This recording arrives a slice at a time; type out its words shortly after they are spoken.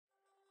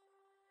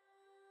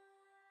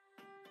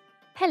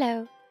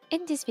Hello!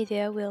 In this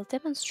video, we'll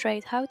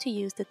demonstrate how to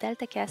use the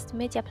DELTACAST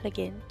Media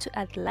Plugin to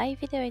add live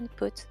video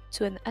input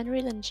to an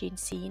Unreal Engine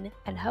scene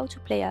and how to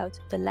play out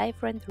the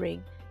live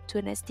rendering to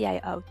an SDI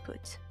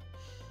output.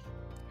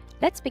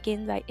 Let's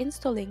begin by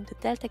installing the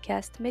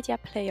DELTACAST Media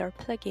Player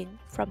plugin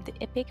from the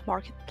Epic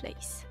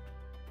Marketplace.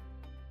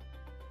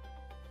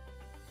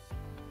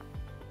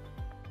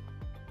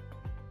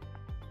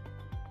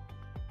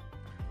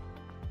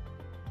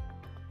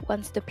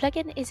 Once the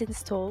plugin is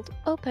installed,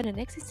 open an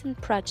existing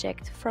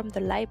project from the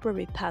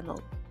Library panel.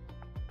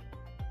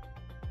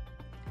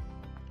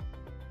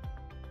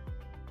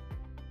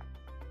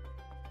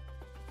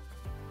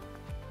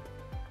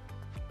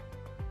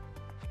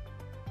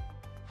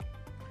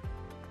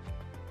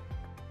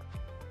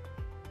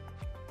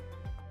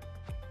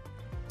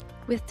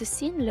 With the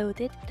scene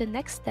loaded, the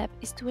next step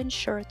is to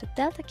ensure the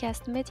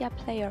DELTACAST Media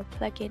Player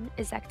plugin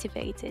is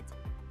activated.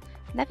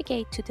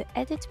 Navigate to the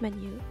Edit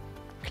menu,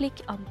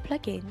 click on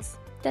Plugins,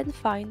 then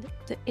find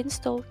the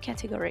Install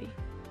category.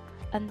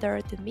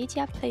 Under the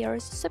Media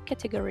Players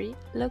subcategory,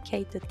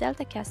 locate the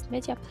DELTACAST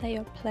Media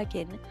Player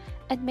plugin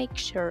and make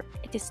sure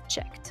it is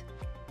checked.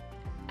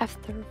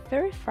 After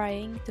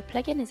verifying the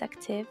plugin is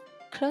active,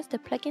 close the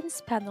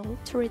Plugins panel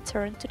to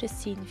return to the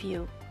scene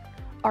view.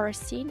 Our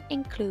scene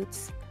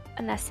includes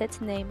an asset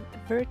named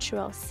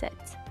Virtual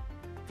Set.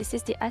 This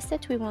is the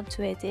asset we want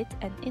to edit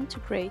and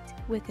integrate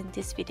within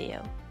this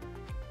video.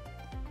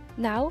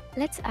 Now,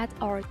 let's add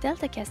our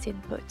DELTACAST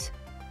input.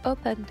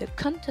 Open the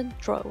Content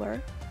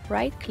drawer,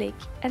 right-click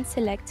and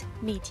select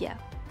Media,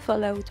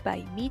 followed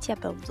by Media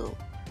Bundle.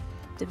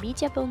 The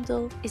Media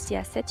Bundle is the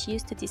asset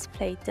used to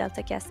display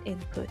DELTACAST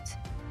input.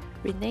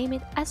 Rename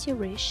it as you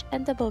wish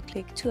and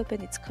double-click to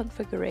open its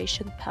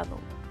configuration panel.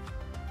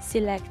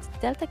 Select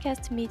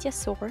DELTACAST Media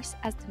Source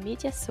as the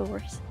media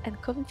source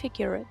and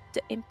configure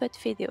the input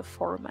video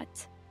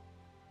format.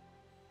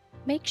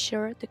 Make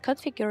sure the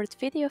configured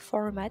video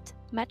format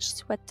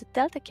matches what the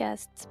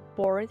DELTACAST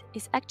board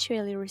is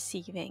actually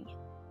receiving.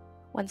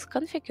 Once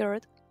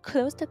configured,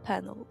 close the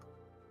panel.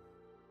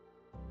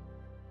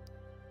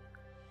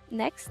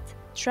 Next,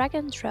 drag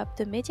and drop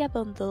the media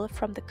bundle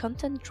from the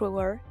content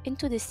drawer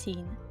into the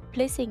scene,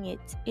 placing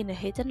it in a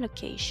hidden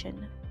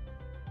location.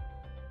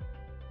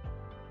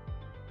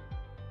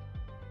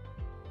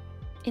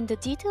 In the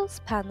Details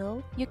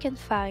panel, you can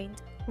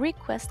find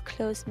Request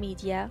Close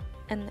Media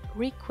and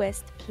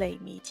Request Play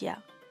Media.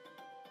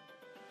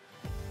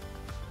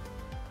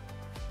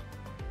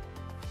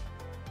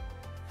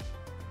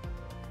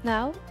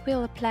 Now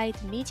we'll apply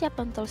the Media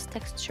Bundle's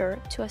texture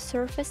to a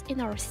surface in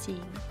our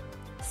scene.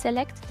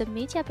 Select the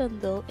Media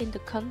Bundle in the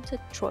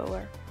Content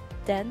drawer,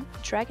 then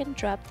drag and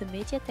drop the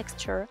media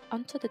texture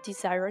onto the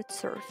desired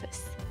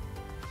surface.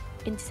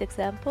 In this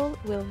example,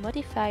 we'll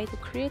modify the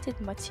created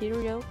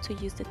material to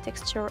use the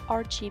texture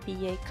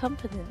RGBA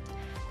component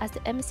as the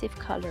emissive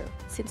color,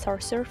 since our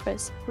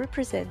surface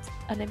represents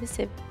an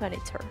emissive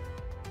monitor.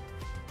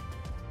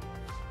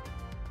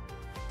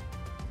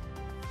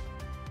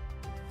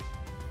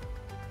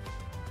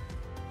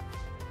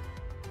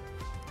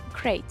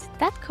 Great,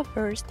 that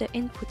covers the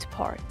input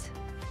part.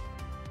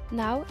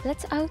 Now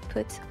let's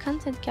output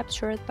content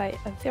captured by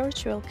a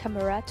virtual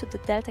camera to the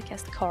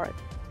DELTACAST card.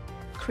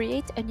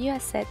 Create a new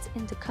asset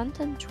in the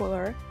content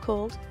drawer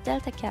called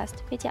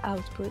DELTACAST Media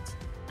Output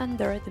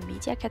under the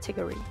Media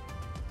category.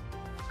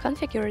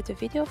 Configure the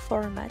video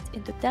format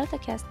in the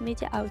DELTACAST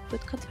Media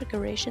Output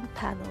configuration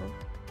panel,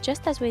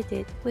 just as we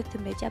did with the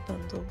Media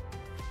Bundle.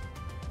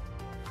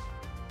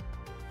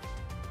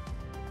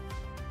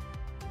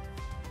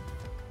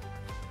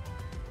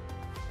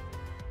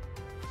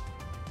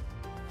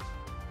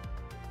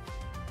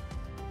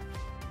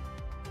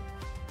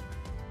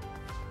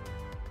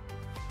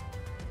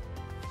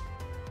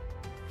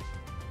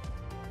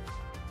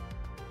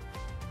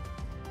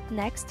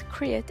 Next,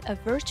 create a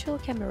virtual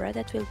camera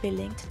that will be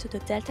linked to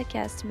the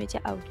DELTACAST Media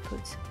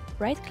Output.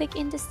 Right-click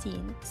in the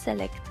scene,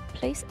 select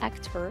Place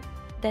Actor,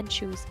 then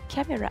choose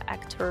Camera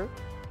Actor,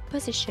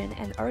 position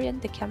and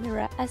orient the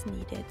camera as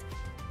needed.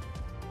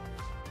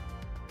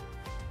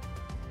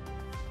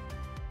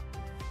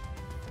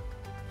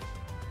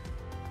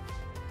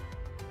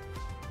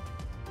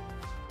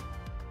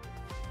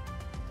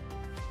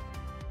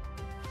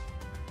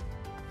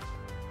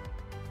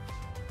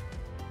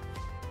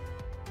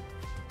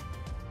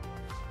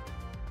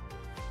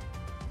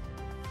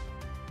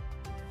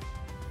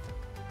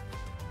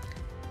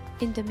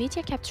 In the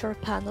Media Capture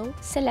panel,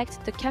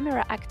 select the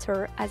Camera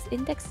Actor as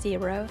Index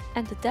 0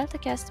 and the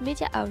DELTACAST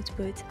Media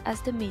Output as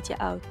the Media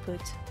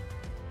Output.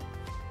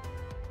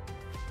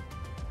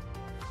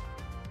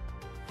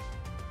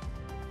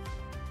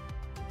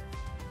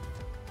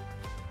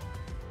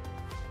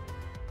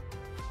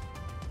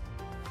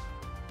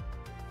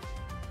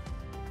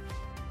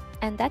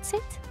 And that's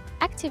it!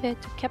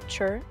 Activate to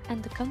capture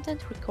and the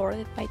content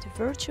recorded by the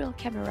virtual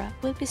camera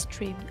will be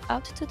streamed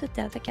out to the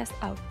DELTACAST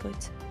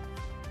output.